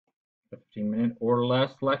The 15-minute or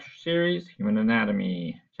less lecture series, Human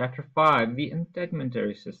Anatomy. Chapter 5, the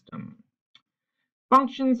Integumentary System.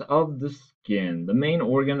 Functions of the skin. The main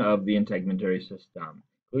organ of the integumentary system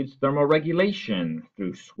includes thermoregulation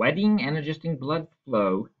through sweating and adjusting blood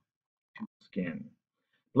flow to the skin.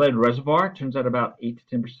 Blood reservoir, turns out about 8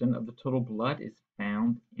 to 10% of the total blood is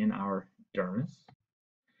found in our dermis.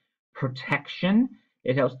 Protection,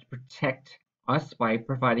 it helps to protect us by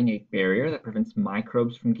providing a barrier that prevents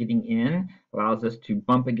microbes from getting in, allows us to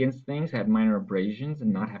bump against things, have minor abrasions,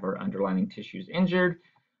 and not have our underlying tissues injured,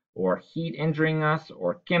 or heat injuring us,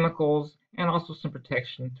 or chemicals, and also some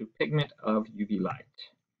protection through pigment of UV light.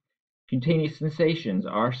 Cutaneous sensations.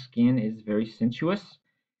 Our skin is very sensuous,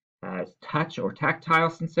 has touch or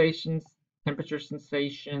tactile sensations, temperature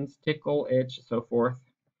sensations, tickle, itch, so forth.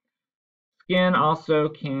 Skin also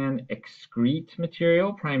can excrete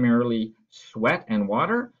material, primarily sweat and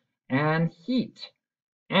water, and heat.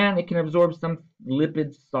 And it can absorb some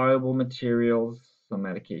lipid-soluble materials. Some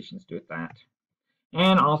medications do that.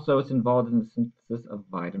 And also it's involved in the synthesis of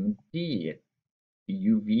vitamin D. The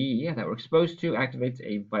UV that we're exposed to activates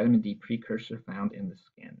a vitamin D precursor found in the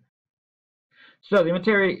skin. So the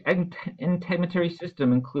integumentary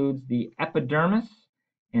system includes the epidermis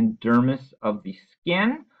and dermis of the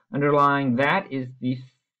skin. Underlying that is the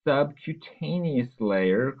subcutaneous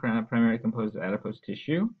layer, primarily composed of adipose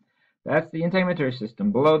tissue. That's the integumentary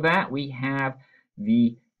system. Below that, we have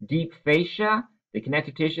the deep fascia, the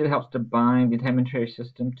connective tissue that helps to bind the integumentary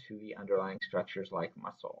system to the underlying structures like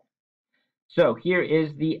muscle. So here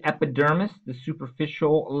is the epidermis, the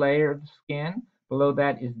superficial layer of the skin. Below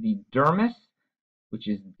that is the dermis, which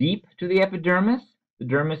is deep to the epidermis. The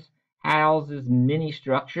dermis houses many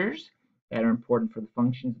structures that are important for the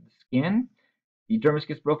functions of the skin. The dermis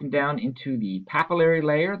gets broken down into the papillary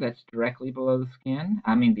layer that's directly below the skin,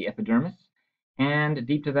 the epidermis, and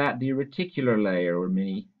deep to that, the reticular layer where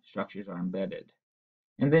many structures are embedded.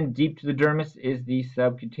 And then deep to the dermis is the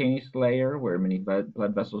subcutaneous layer where many blood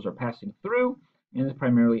vessels are passing through, and is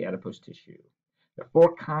primarily adipose tissue. There are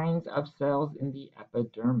 4 kinds of cells in the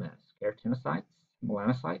epidermis: keratinocytes,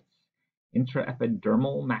 melanocytes,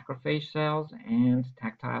 intraepidermal macrophage cells, and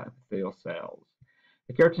tactile epithelial cells.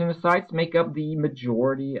 The keratinocytes make up the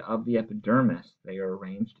majority of the epidermis. They are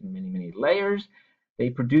arranged in many, many layers. They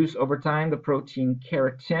produce over time the protein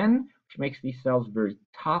keratin, which makes these cells very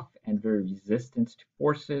tough and very resistant to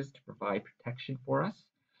forces to provide protection for us.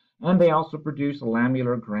 And they also produce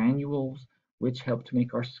lamellar granules, which help to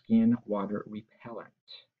make our skin water repellent.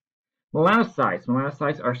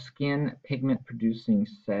 Melanocytes are skin pigment producing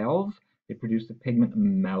cells. They produce the pigment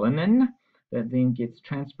melanin that then gets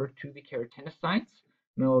transferred to the keratinocytes.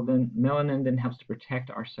 Melanin then helps to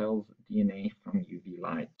protect our cells' DNA from UV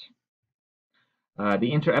light.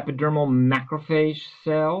 The intraepidermal macrophage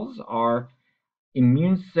cells are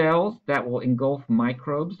immune cells that will engulf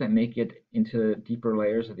microbes that make it into deeper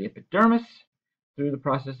layers of the epidermis through the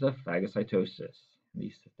process of phagocytosis.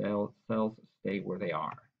 These cells stay where they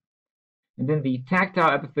are. And then the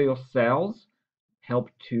tactile epithelial cells help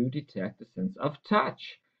to detect the sense of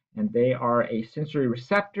touch. And they are a sensory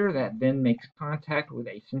receptor that then makes contact with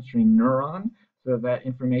a sensory neuron so that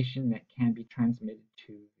information that can be transmitted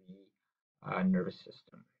to the nervous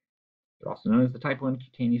system. They're also known as the type 1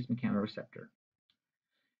 cutaneous mechanoreceptor.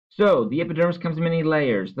 So the epidermis comes in many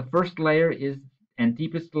layers. The first layer and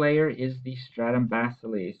deepest layer is the stratum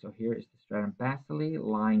basilae. So here is the stratum basilae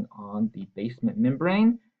lying on the basement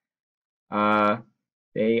membrane.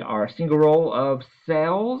 They are a single row of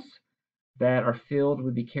cells that are filled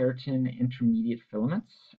with the keratin intermediate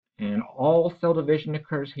filaments, and all cell division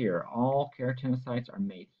occurs here. All keratinocytes are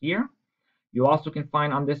made here. You also can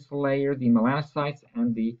find on this layer the melanocytes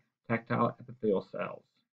and the tactile epithelial cells.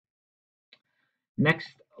 Next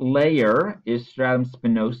layer is stratum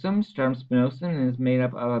spinosum. Stratum spinosum is made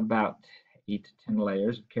up of about 8 to 10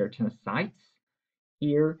 layers of keratinocytes.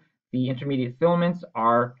 Here, the intermediate filaments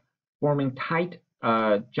are forming tight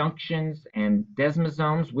junctions and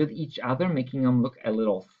desmosomes with each other, making them look a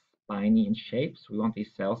little spiny in shape. So we want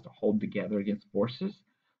these cells to hold together against forces.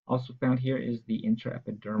 Also found here is the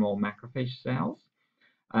intraepidermal macrophage cells.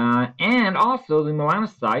 And also the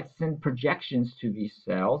melanocytes send projections to these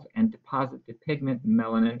cells and deposit the pigment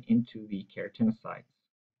melanin into the keratinocytes.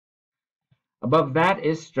 Above that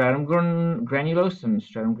is stratum granulosum.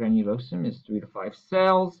 Stratum granulosum is 3 to 5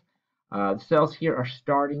 cells. The cells here are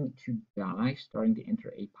starting to die, starting to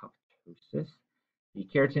enter apoptosis. The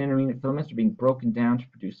keratin intermediate filaments are being broken down to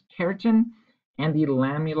produce keratin, and the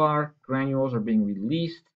lamellar granules are being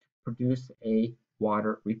released to produce a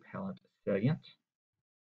water repellent salient.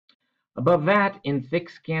 Above that, in thick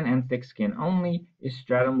skin and thick skin only, is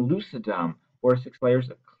stratum lucidum, or 6 layers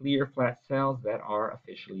of clear flat cells that are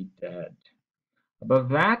officially dead. Above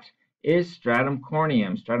that is stratum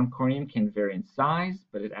corneum. Stratum corneum can vary in size,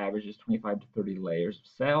 but it averages 25 to 30 layers of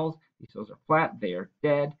cells. These cells are flat, they are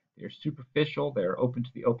dead, they are superficial, they are open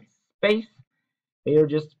to the open space. They are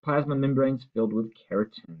just plasma membranes filled with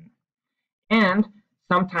keratin. And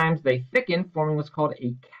sometimes they thicken, forming what's called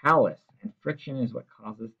a callus, and friction is what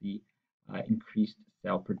causes the increased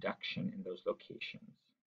cell production in those locations.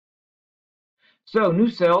 So new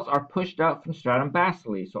cells are pushed out from stratum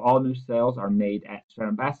basilae. So all new cells are made at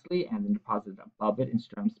stratum basilae and then deposited above it in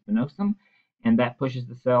stratum spinosum, and that pushes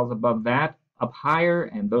the cells above that up higher,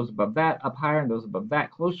 and those above that up higher, and those above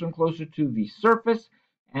that closer and closer to the surface,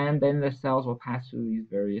 and then the cells will pass through these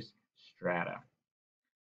various strata.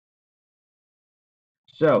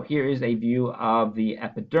 So here is a view of the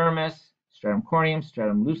epidermis, stratum corneum,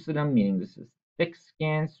 stratum lucidum, meaning this is thick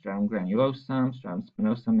skin, stratum granulosum, stratum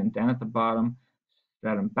spinosum, and down at the bottom,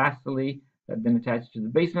 stratum basilae, that then attaches to the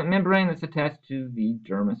basement membrane that's attached to the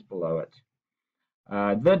dermis below it.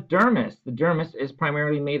 The dermis is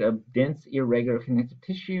primarily made of dense, irregular connective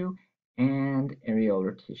tissue and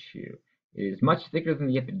areolar tissue. It is much thicker than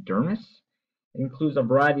the epidermis. It includes a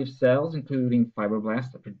variety of cells, including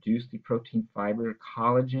fibroblasts that produce the protein fiber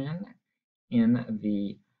collagen in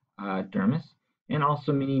the dermis, and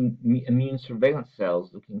also many immune surveillance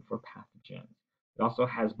cells looking for pathogens. It also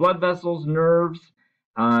has blood vessels, nerves,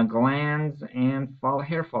 glands, and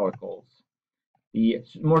hair follicles. The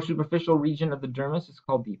more superficial region of the dermis is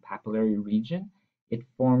called the papillary region. It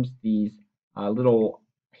forms these little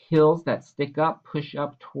hills that stick up, push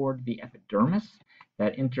up toward the epidermis,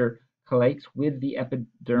 that intercalates with the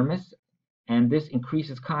epidermis, and this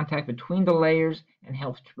increases contact between the layers and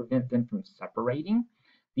helps to prevent them from separating.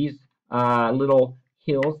 These little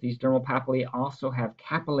hills, these dermal papillae, also have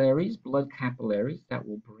capillaries, blood capillaries, that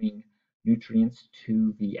will bring nutrients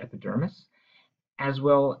to the epidermis, as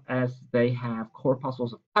well as they have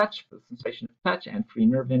corpuscles of touch for the sensation of touch and free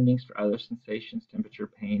nerve endings for other sensations, temperature,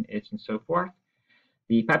 pain, itch, and so forth.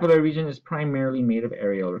 The papillary region is primarily made of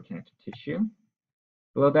areolar connective tissue.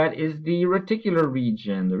 Below that is the reticular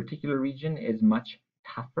region. The reticular region is much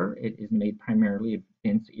tougher. It is made primarily of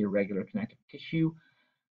dense, irregular connective tissue,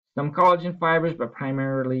 some collagen fibers, but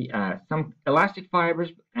primarily some elastic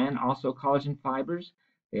fibers and also collagen fibers.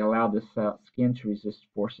 They allow the skin to resist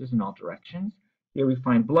forces in all directions. Here we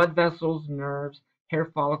find blood vessels, nerves,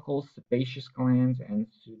 hair follicles, sebaceous glands, and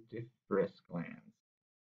sudiferous glands.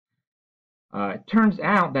 It turns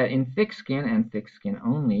out that in thick skin and thick skin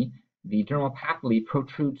only, the dermal papillae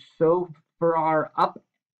protrude so far up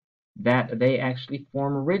that they actually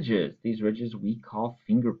form ridges. These ridges we call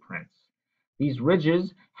fingerprints. These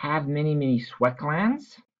ridges have many sweat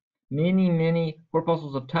glands, many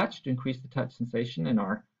corpuscles of touch to increase the touch sensation in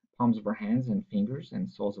our palms of our hands and fingers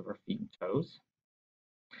and soles of our feet and toes.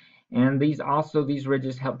 And these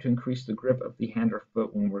ridges help to increase the grip of the hand or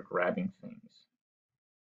foot when we're grabbing things.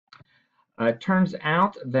 It turns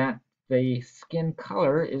out that the skin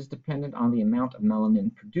color is dependent on the amount of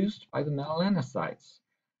melanin produced by the melanocytes.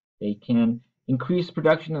 They can increase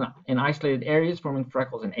production in isolated areas, forming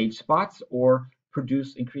freckles and age spots, or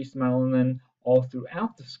produce increased melanin all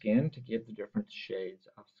throughout the skin to give the different shades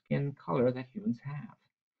of skin color that humans have.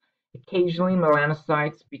 Occasionally,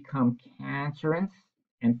 melanocytes become cancerous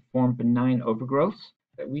and form benign overgrowths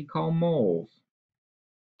that we call moles.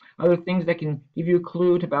 Other things that can give you a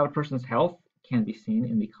clue about a person's health can be seen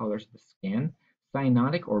in the colors of the skin.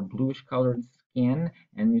 Cyanotic or bluish colored skin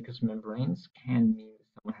and mucous membranes can mean that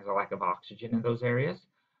someone has a lack of oxygen in those areas.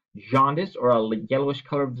 Jaundice or a yellowish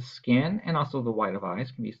color of the skin and also the white of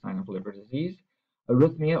eyes can be a sign of liver disease.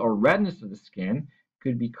 Erythema or redness of the skin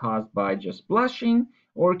could be caused by just blushing,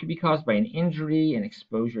 or it could be caused by an injury, an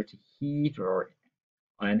exposure to heat, or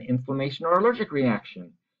an inflammation or allergic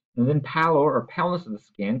reaction. And then pallor or paleness of the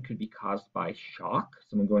skin could be caused by shock,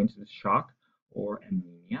 someone going through shock, or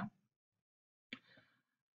anemia.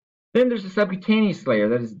 Then there's the subcutaneous layer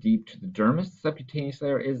that is deep to the dermis. The subcutaneous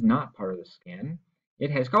layer is not part of the skin.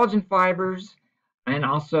 It has collagen fibers and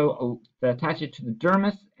also attach it to the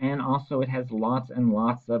dermis, and also it has lots and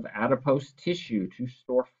lots of adipose tissue to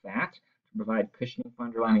store fat to provide cushioning for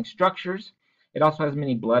underlying structures. It also has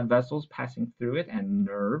many blood vessels passing through it and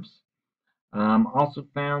nerves. Also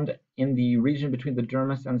found in the region between the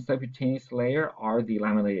dermis and the subcutaneous layer are the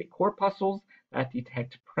lamellated corpuscles that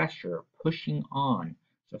detect pressure, pushing on.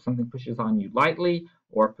 So if something pushes on you lightly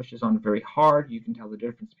or pushes on very hard, you can tell the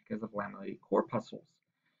difference because of lamellated corpuscles.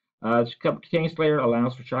 The subcutaneous layer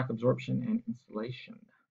allows for shock absorption and insulation.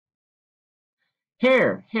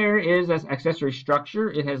 Hair. Hair is an accessory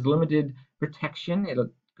structure. It has limited protection. It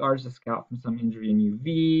guards the scalp from some injury in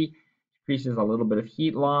UV, decreases a little bit of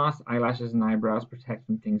heat loss. Eyelashes and eyebrows protect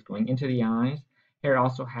from things going into the eyes. Hair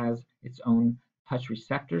also has its own touch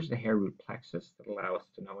receptors, the hair root plexus, that allow us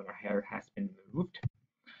to know when our hair has been moved.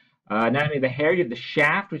 Anatomy of the hair, you have the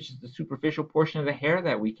shaft, which is the superficial portion of the hair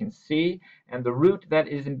that we can see, and the root that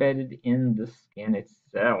is embedded in the skin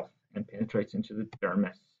itself and penetrates into the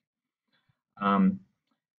dermis.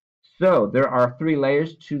 So there are 3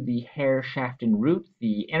 layers to the hair, shaft, and root.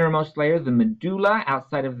 The innermost layer, the medulla,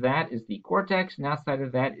 outside of that is the cortex, and outside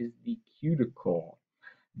of that is the cuticle.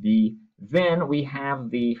 Then we have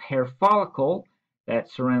the hair follicle that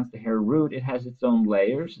surrounds the hair root. It has its own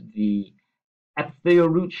layers. The epithelial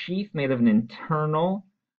root sheath made of an internal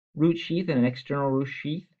root sheath and an external root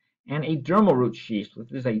sheath, and a dermal root sheath,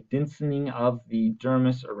 which is a densening of the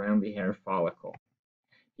dermis around the hair follicle.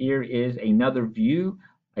 Here is another view,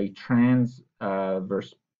 a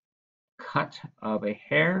transverse cut of a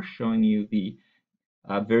hair showing you the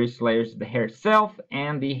various layers of the hair itself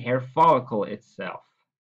and the hair follicle itself.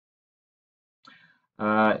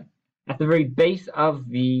 At the very base of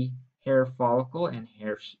the hair follicle and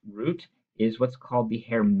hair root is what's called the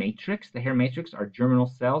hair matrix. The hair matrix are germinal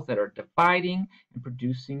cells that are dividing and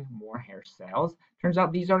producing more hair cells. Turns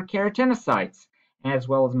out these are keratinocytes as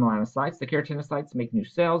well as melanocytes. The keratinocytes make new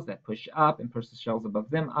cells that push up and push the cells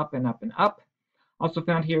above them up and up and up. Also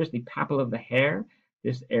found here is the papilla of the hair.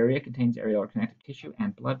 This area contains areolar connective tissue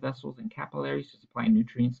and blood vessels and capillaries to supply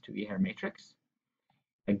nutrients to the hair matrix.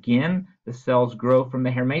 Again, the cells grow from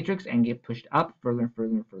the hair matrix and get pushed up further and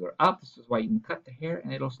further and further up. This is why you can cut the hair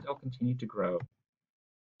and it'll still continue to grow.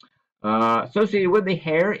 Associated with the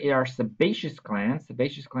hair are sebaceous glands.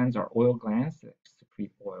 Sebaceous glands are oil glands that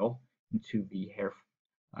secrete oil into the hair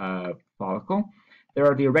follicle. There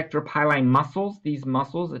are the erector pili muscles. These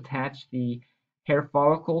muscles attach the hair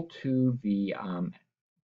follicle to the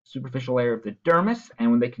superficial layer of the dermis,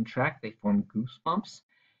 and when they contract, they form goosebumps.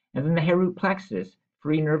 And then the hair root plexus,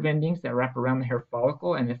 free nerve endings that wrap around the hair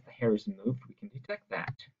follicle, and if the hair is moved, we can detect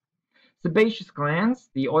that. Sebaceous glands,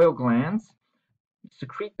 the oil glands,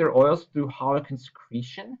 secrete their oils through holocan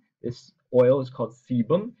secretion. This oil is called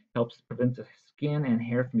sebum, helps prevent the skin and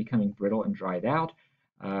hair from becoming brittle and dried out,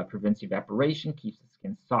 prevents evaporation, keeps the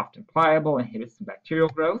skin soft and pliable, inhibits the bacterial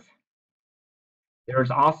growth. There's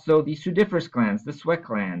also the sudiferous glands, the sweat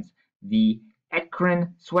glands, the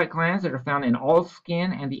eccrine sweat glands that are found in all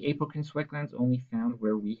skin, and the apocrine sweat glands only found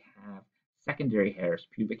where we have secondary hairs,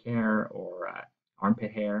 pubic hair or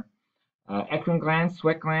armpit hair. Eccrine glands,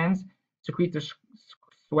 sweat glands, secrete their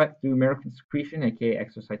sweat through merocrine secretion, aka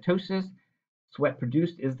exocytosis. Sweat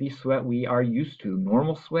produced is the sweat we are used to,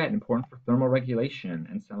 normal sweat, important for thermal regulation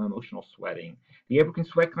and some emotional sweating. The apocrine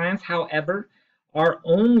sweat glands, however, are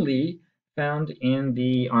only found in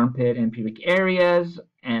the armpit and pubic areas,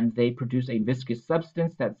 and they produce a viscous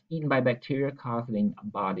substance that's eaten by bacteria, causing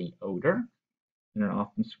body odor, and are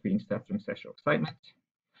often secreting stuff during sexual excitement.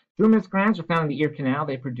 Ceruminous glands are found in the ear canal.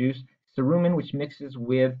 They produce cerumen, which mixes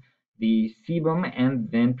with the sebum and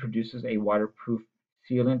then produces a waterproof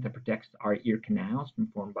sealant that protects our ear canals from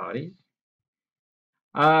foreign bodies.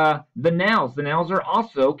 The nails are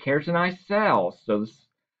also keratinized cells. So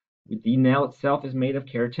the nail itself is made of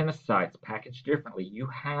keratinocytes packaged differently. You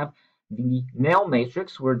have the nail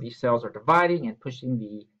matrix where the cells are dividing and pushing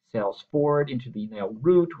the cells forward into the nail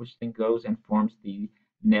root, which then goes and forms the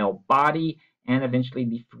nail body and eventually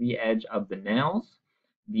the free edge of the nails.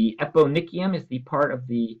 The eponychium is the part of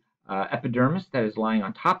the epidermis that is lying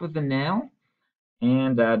on top of the nail,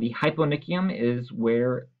 and the hyponychium is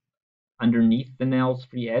where underneath the nail's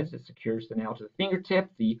free edge that secures the nail to the fingertip.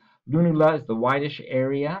 The lunula is the whitish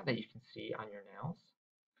area that you can see on your nails.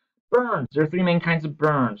 Burns. There are 3 main kinds of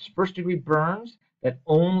burns. First-degree burns that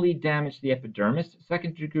only damage the epidermis.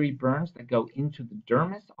 Second-degree burns that go into the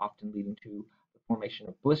dermis, often leading to the formation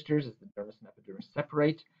of blisters as the dermis and epidermis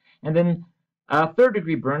separate. And then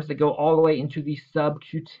third-degree burns that go all the way into the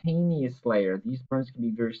subcutaneous layer. These burns can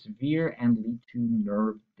be very severe and lead to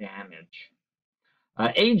nerve damage.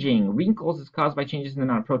 Aging. Wrinkles is caused by changes in the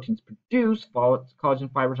amount of proteins produced.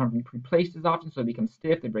 Collagen fibers aren't being replaced as often, so they become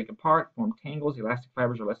stiff, they break apart, form tangles. Elastic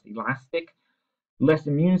fibers are less elastic. Less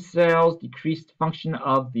immune cells, decreased function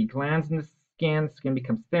of the glands in the skin. The skin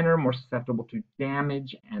becomes thinner, more susceptible to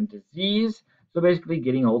damage and disease. So basically,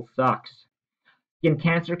 getting old sucks. Skin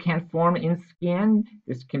cancer can form in skin.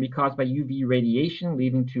 This can be caused by UV radiation,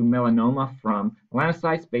 leading to melanoma from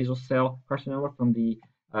melanocytes, basal cell carcinoma from the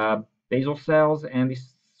basal cells, and the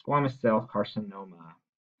squamous cell carcinoma.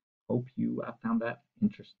 Hope you found that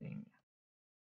interesting.